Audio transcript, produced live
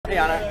Hey,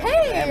 Anna.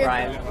 Hey. I'm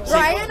Brian.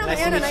 Brian, I'm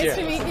Anna. Nice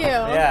to meet you.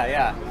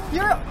 Yeah.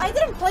 I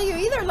didn't play you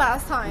either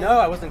last time. No,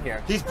 I wasn't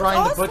here. He's Brian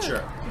Awesome. the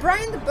Butcher.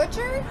 Brian the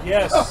Butcher?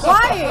 Yes.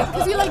 Why?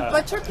 Because you like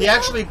butcher people? He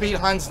actually beat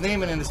Hans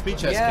Niemann in the speed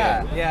chess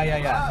game.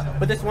 Yeah.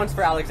 But this one's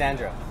for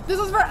Alexandra. This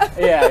is for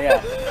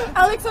Yeah.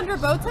 Alexandra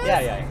Botez?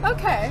 Yeah.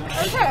 Okay.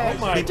 Oh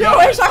my Do you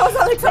God. wish I was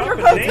Alexandra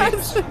Dropping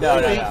Botez? No.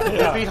 He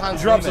beat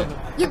Hans Niemann.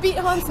 You beat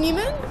Hans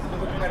Niemann?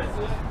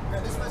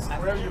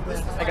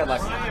 I got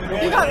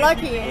lucky. You got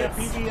lucky.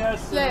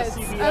 PBS, Yes.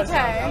 CBS.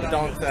 Okay.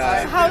 Don't.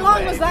 How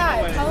long was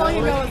that? How long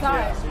ago was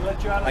that?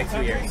 Like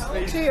 2 years.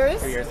 2 years?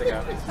 2 years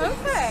ago.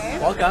 Okay.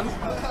 Welcome.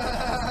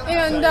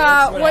 And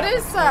what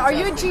is? Are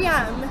you a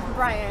GM,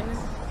 Brian?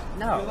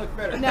 No.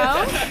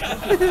 No.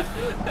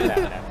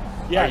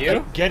 Yeah, Are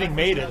you? getting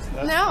mated.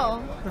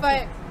 No,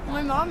 but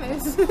my mom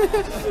is.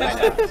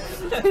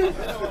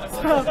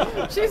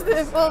 So she's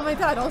my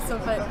dad also,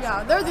 but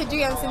yeah, they're the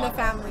GMs in the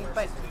family.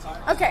 But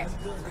okay,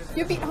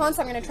 you beat Hans,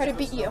 I'm gonna try to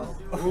beat you.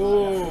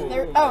 Ooh.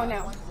 Oh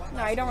no,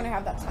 I don't want to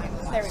have that time.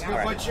 There we go. All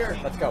right.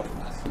 Let's go.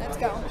 Let's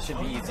go. It should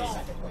be easy.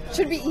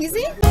 Should be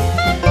easy.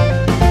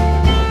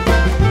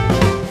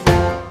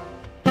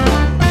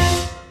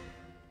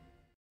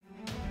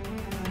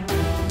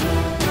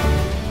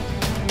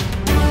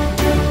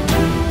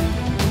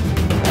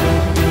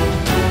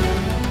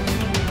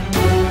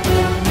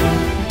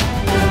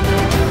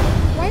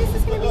 Why is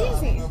this gonna be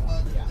easy?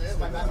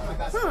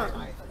 Huh.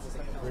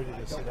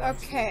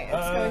 Okay,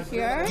 let's go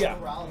here. Yeah.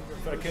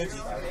 For the kids.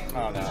 Oh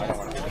no, I don't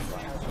want to do this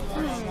one.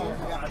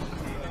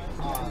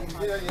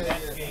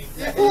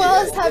 Who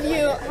else have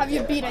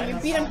you beaten?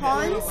 You've beaten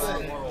Hans?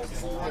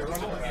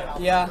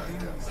 Yeah.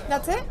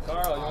 That's it?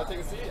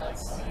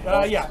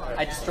 Yeah.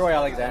 I destroy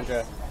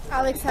Alexandra.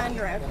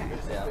 Alexandra, okay.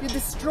 You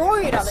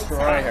destroyed Alexandra.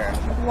 Destroy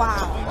her.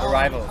 Wow. We're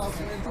rivals.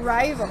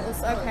 Rivals,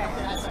 okay.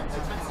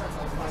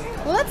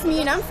 Well, that's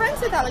mean. I'm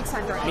friends with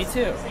Alexandra. Me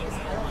too.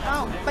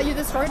 Oh, but you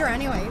destroyed her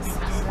anyways.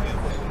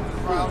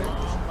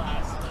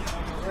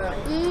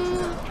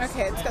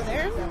 Okay, let's go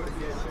there.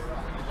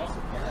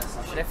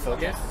 Should I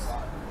focus?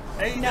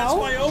 Hey, No. that's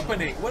my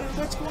opening.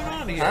 What's going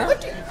on here? Huh?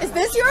 Is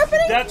this your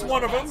opening? That's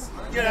one of them.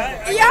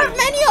 Yeah. You have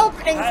many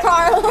openings,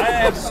 Carl. I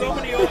have so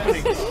many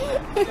openings.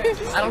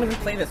 I don't even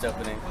play this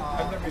opening.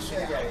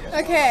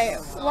 Okay,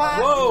 wow.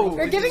 Whoa.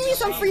 You're giving me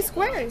some free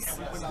squares.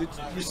 Did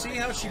you see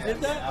how she did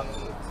that?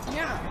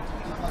 Yeah.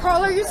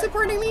 Carl, are you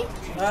supporting me?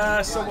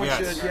 Someone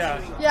Yes. should.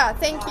 Yeah. Yeah,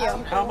 thank you.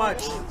 How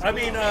much? I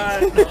mean,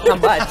 How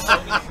much?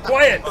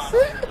 quiet.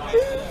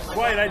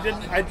 Quiet.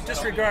 I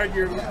disregard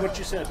what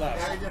you said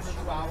last.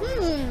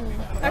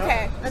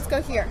 Okay, let's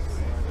go here.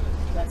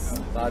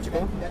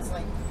 Logical.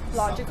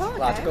 Logical,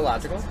 okay.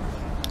 Logical.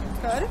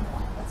 Good.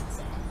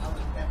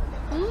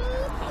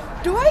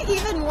 Do I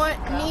even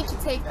need to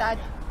take that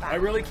back? I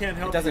really can't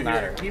help It doesn't you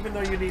here, matter. even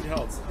though you need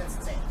help.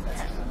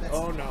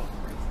 Oh no.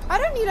 I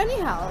don't need any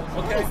help.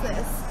 Okay. What is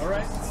this? All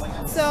right.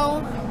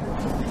 So,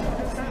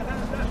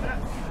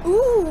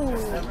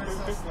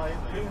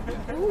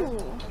 ooh,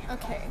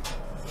 okay.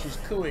 She's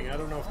cooing. I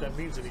don't know if that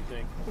means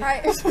anything.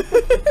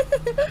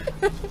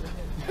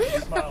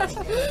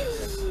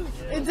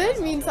 It did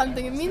mean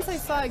something. It means I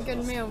saw a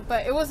good move,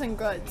 but it wasn't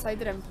good, so I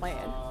didn't play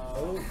it.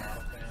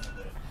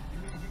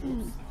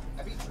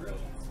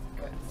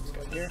 Let's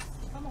go here.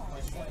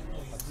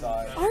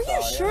 Are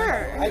you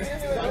sure?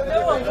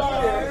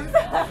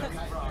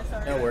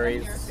 No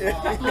worries.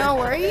 No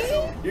worries?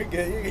 You're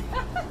good.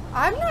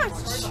 I'm not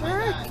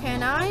sure.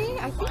 Can I?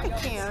 I think I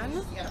can.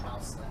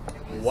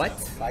 What?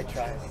 I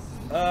tried.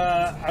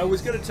 I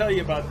was going to tell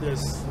you about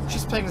this.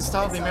 She's playing the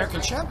style of the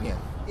American champion.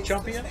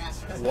 Champion?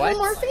 What?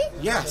 Morphe?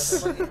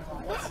 Yes.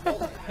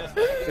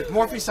 If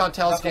Morphe saw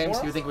Tell's games,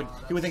 he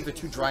would think they're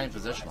too dry and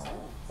positional.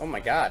 Oh my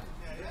god.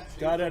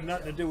 God had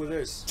nothing to do with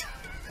this.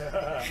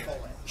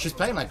 She's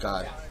playing like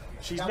God.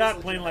 She's not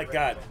playing like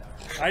God.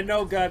 I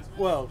know God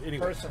well,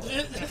 anyway.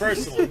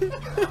 Personally.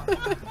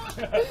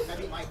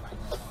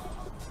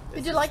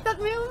 Did you like that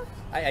move?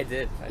 I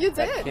did. You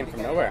That did? came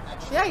from nowhere.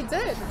 Yeah, I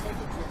did.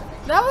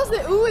 That was the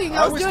oohing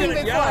I was doing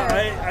gonna, before.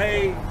 yeah,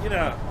 I you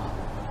know.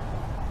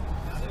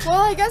 Well,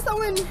 I guess that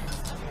when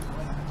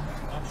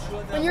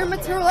you're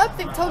material up,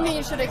 they told me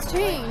you should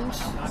exchange.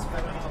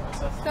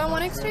 Don't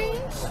want to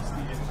exchange?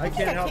 I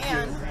can't I help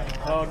can. you.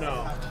 Oh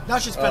no. Now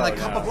she's playing like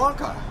no.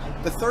 Capablanca,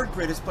 the third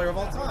greatest player of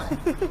all time.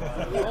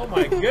 Oh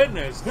my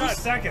goodness. Who's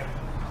second?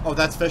 Oh,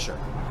 that's Fischer.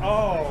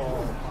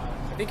 Oh.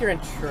 I think you're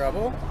in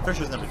trouble.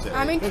 Fischer's number 2.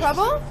 I'm in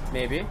trouble?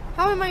 Maybe.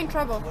 How am I in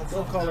trouble?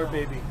 Don't call her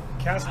baby.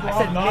 I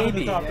said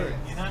maybe.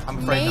 I'm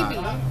afraid Maybe.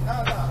 not.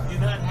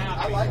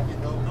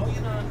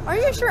 Are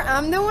you sure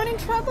I'm the one in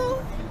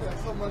trouble?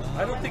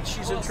 I don't think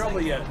she's in trouble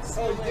yet.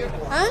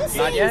 I'm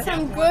seeing yet?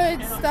 some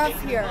good stuff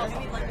here.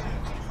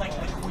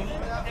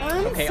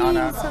 I'm Okay, seeing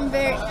Anna. some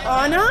very...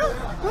 Anna?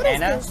 What is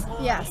Anna? this?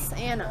 Yes,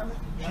 Anna.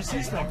 Is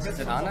it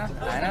Anna?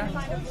 Anna?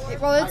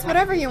 Well, it's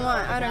whatever you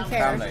want. I don't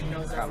care.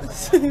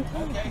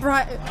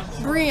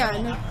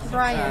 Cramling.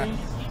 Brian.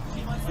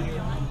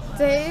 It's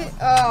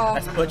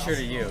That's butcher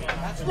to you.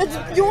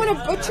 You want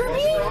to butcher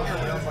me?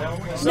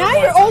 Now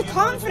you're all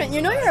confident.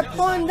 You know you're a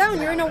pawn down.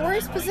 You're in a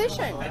worse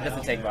position. It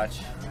doesn't take much.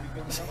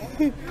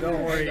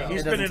 Don't worry,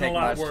 he's been in a take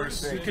lot much.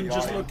 worse. You can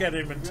just look at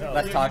him and tell.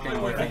 Less talking,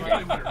 more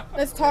thinking.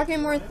 Less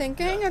talking, more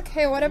thinking.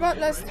 Okay, what about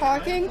less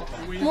talking,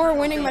 more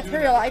winning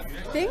material? I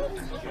think.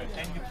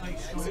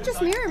 Is it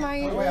just me or am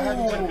I?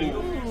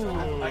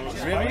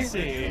 Really?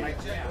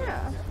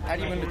 Yeah. How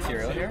do you win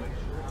material here?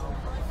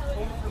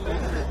 I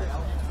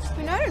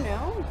mean, I don't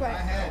know, but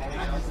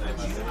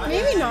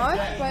maybe not.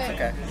 But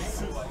Okay.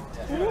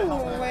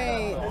 ooh,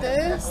 wait,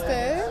 this.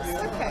 Okay.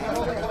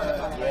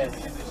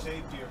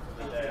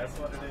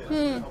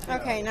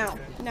 Okay, no.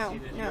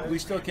 We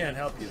still can't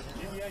help you.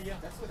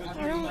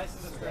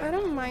 I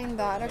don't mind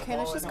that. Okay,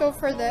 let's just go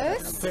for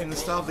this. Playing the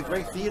style of the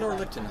great Theodore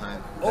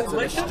Lichtenheim. Oh,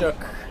 Lichten?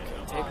 Stuck.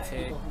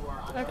 Take.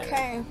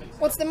 Okay.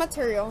 What's the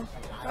material?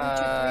 1,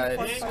 2, 3,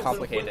 4, It's 5.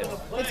 complicated.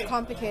 It's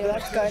complicated.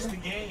 That's good.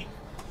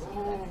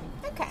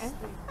 Okay,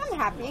 I'm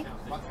happy.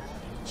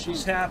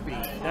 She's happy.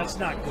 That's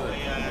not good.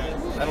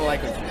 I don't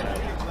like when she's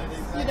happy.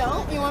 You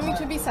don't? You want me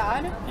to be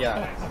sad?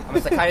 Yeah. I'm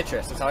a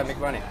psychiatrist. That's how I make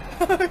money.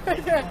 Well,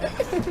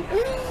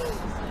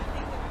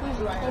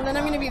 then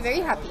I'm gonna be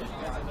very happy.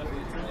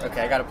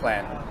 Okay, I got a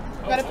plan.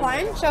 Got a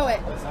plan? Show it.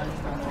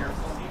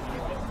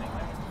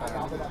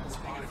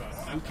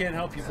 We can't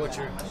help you,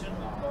 Butcher.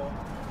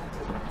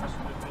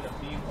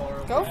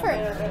 Go for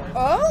it.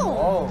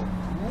 Oh!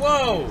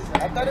 Whoa!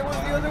 I thought it was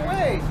the other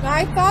way.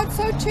 I thought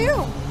so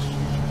too.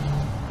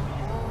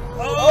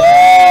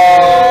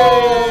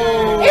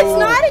 Oh! It's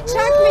not a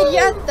checkmate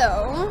yet,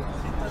 though.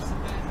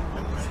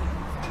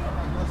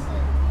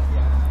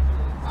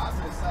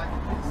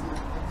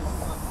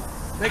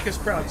 Make us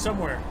proud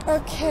somewhere.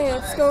 Okay,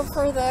 let's go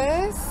for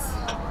this.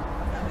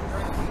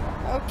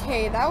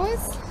 Okay, that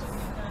was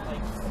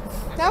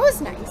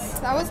nice.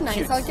 That was nice.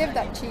 Cute. I'll give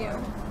that to you.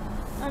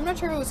 I'm not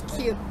sure if it was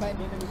cute, but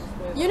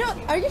you know,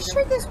 are you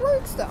sure this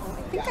works though?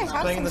 I think I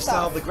have Playing some the style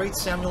stuff. of the great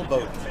Samuel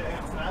Bowden.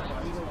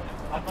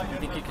 You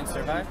think you can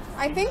survive?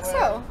 I think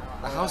so.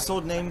 A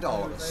household name to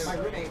all of us.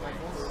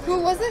 Who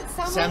was it?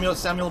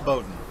 Samuel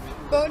Bowden.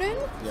 Bowden?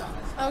 Yeah.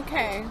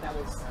 Okay.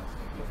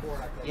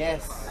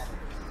 Yes.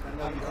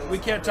 We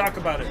can't talk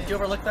about it. Did you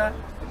overlook that?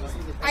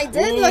 I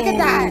did look at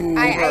that.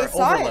 I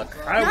saw overlook.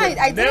 it. I No, would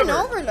I didn't never.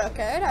 overlook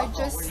it.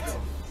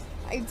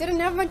 I didn't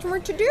have much more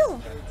to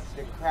do.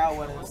 The crowd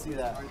wanted to see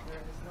that.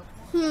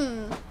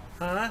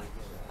 Huh?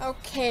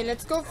 Okay,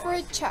 let's go for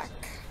a check.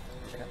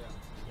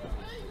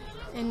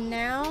 And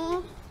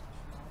now,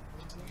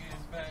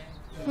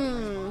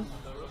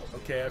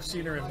 Okay, I've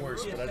seen her in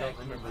worse, but I don't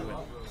remember when.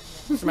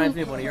 This reminds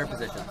me of one of your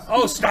positions.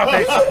 Oh, stop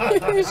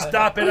it!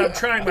 Stop it! I'm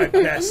trying my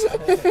best.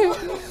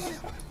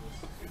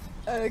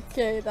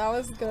 Okay, that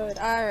was good.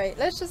 All right,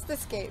 let's just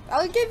escape.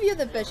 I'll give you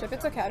the bishop.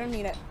 It's okay. I don't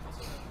need it.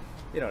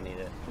 You don't need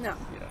it. No,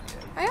 You don't need it.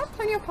 I have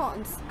plenty of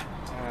pawns.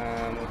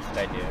 What should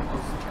I do?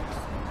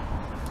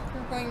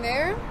 We're going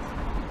there.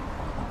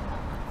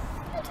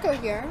 Let's go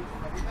here.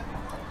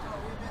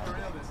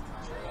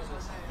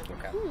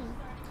 Okay.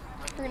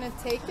 We're gonna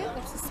take it.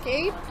 Let's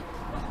escape.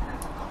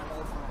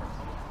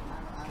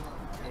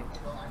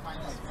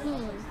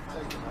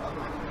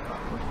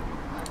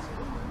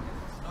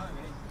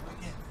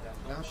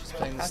 Now she's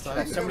playing the style.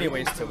 There's so many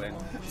ways to win.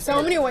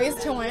 So many ways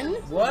to win.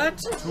 What?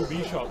 Two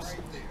bishops.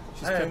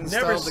 She's I playing have the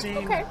never style of seen.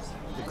 Okay.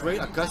 the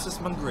great Augustus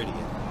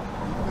Mungridian.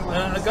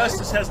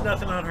 Augustus has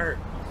nothing on her.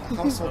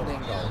 Household name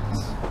to all of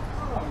us.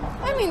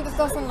 I mean, this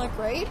doesn't look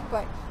great,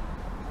 but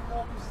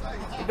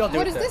Maybe I'll do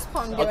What it is the- this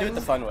pawn I'll do doing? it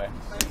the fun way.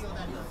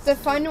 the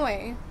fun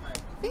way.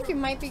 I think you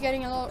might be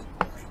getting a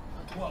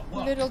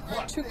little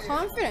too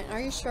confident. Are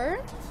you sure?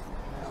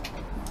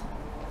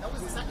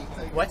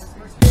 What?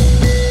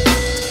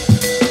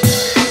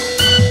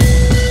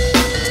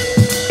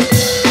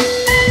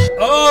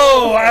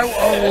 Oh! I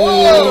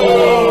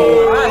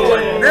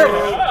would never.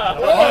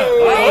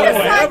 Wait a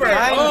second.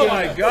 Oh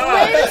my Wait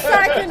God! a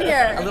second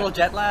here. A little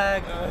jet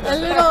lag. A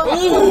little.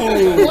 Ooh! A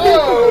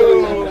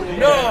little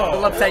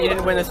No! upset you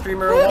didn't win the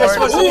streamer award. You're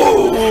supposed to,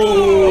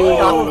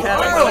 Gotham Cat.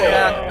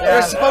 Yeah.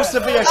 you're supposed to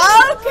be a Okay,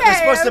 you're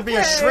supposed to be a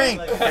okay.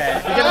 shrink.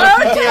 Okay. You're giving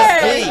her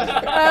Okay.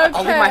 PTSD. I'll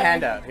leave my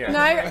hand out here.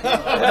 Now you're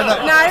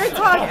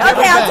talking.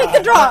 Okay, I'll take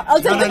the draw.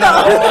 I'll take the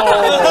draw.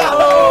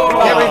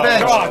 Get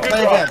revenge.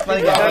 Play again. Play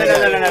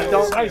again. No.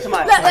 Don't. Come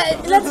on.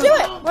 Let's do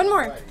it. One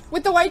more.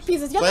 With the white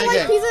pieces. You have Play the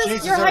white again. pieces.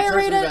 Jesus, You're higher first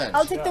rated. revenge.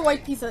 I'll take the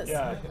white pieces.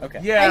 Okay.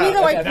 Yeah. I need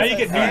the white Now you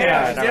pieces. get mean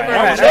at Give it. her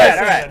All right. a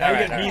chance. Now you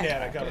All get right. mean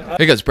at it.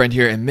 Hey guys, Brent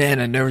here, and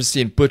man, I've never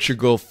seen Butcher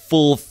go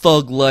full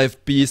thug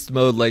life beast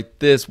mode like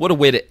this. What a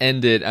way to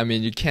end it. I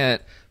mean, you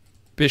can't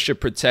bishop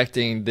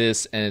protecting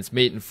this, and it's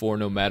mate and 4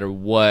 no matter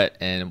what,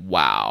 and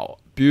wow.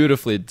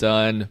 Beautifully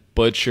done,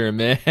 Butcher,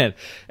 man.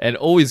 And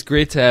always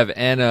great to have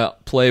Anna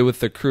play with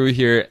the crew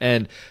here.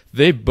 And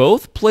they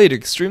both played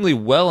extremely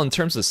well in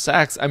terms of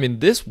sacks. I mean,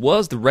 this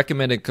was the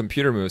recommended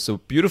computer move. So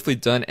beautifully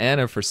done,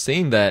 Anna, for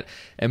saying that.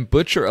 And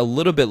Butcher a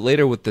little bit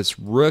later with this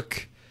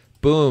rook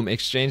boom,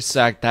 exchange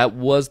sack. That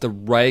was the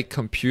right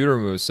computer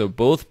move. So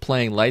both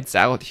playing lights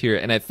out here.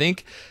 And I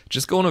think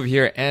just going over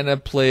here, Anna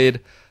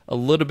played a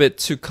little bit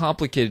too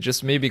complicated.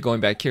 Just maybe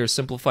going back here,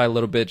 simplify a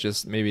little bit.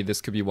 Just maybe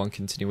this could be one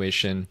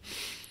continuation.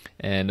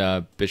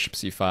 And bishop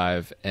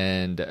c5.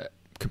 And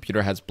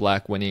computer has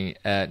black winning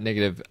at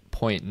negative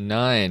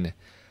 0.9.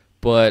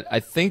 But I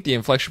think the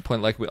inflection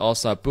point, like we all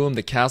saw, boom,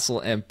 the castle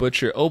and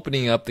butcher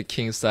opening up the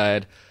king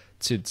side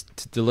to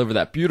deliver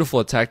that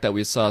beautiful attack that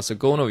we saw. So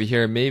going over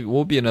here, maybe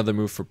will be another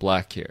move for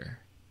black here.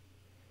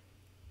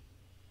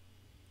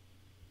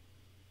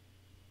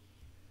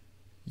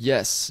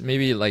 Yes,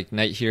 maybe like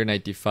knight here,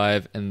 knight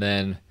d5, and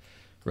then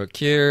rook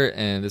here,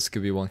 and this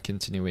could be one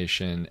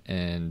continuation,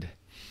 and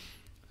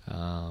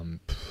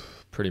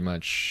pretty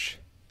much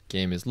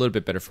game is a little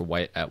bit better for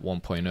white at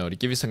 1.0. To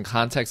give you some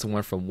context, it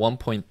went from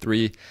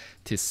 1.3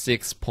 to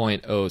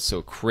 6.0,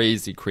 so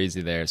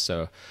crazy there.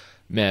 So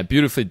man,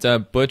 beautifully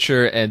done,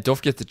 Butcher. And don't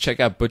forget to check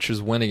out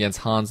Butcher's win against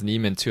Hans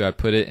Niemann too. I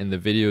put it in the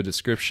video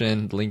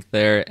description, link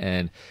there.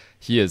 And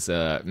he is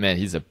man,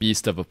 he's a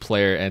beast of a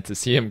player. And to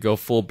see him go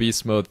full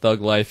beast mode,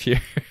 thug life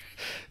here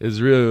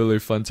is really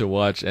fun to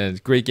watch.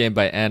 And great game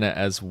by Anna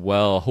as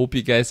well. Hope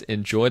you guys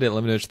enjoyed it.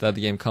 Let me know what you thought of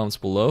the game, comments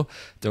below.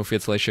 Don't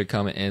forget to like, share,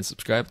 comment, and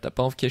subscribe. That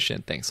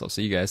notification. Thanks. I'll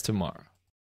see you guys tomorrow.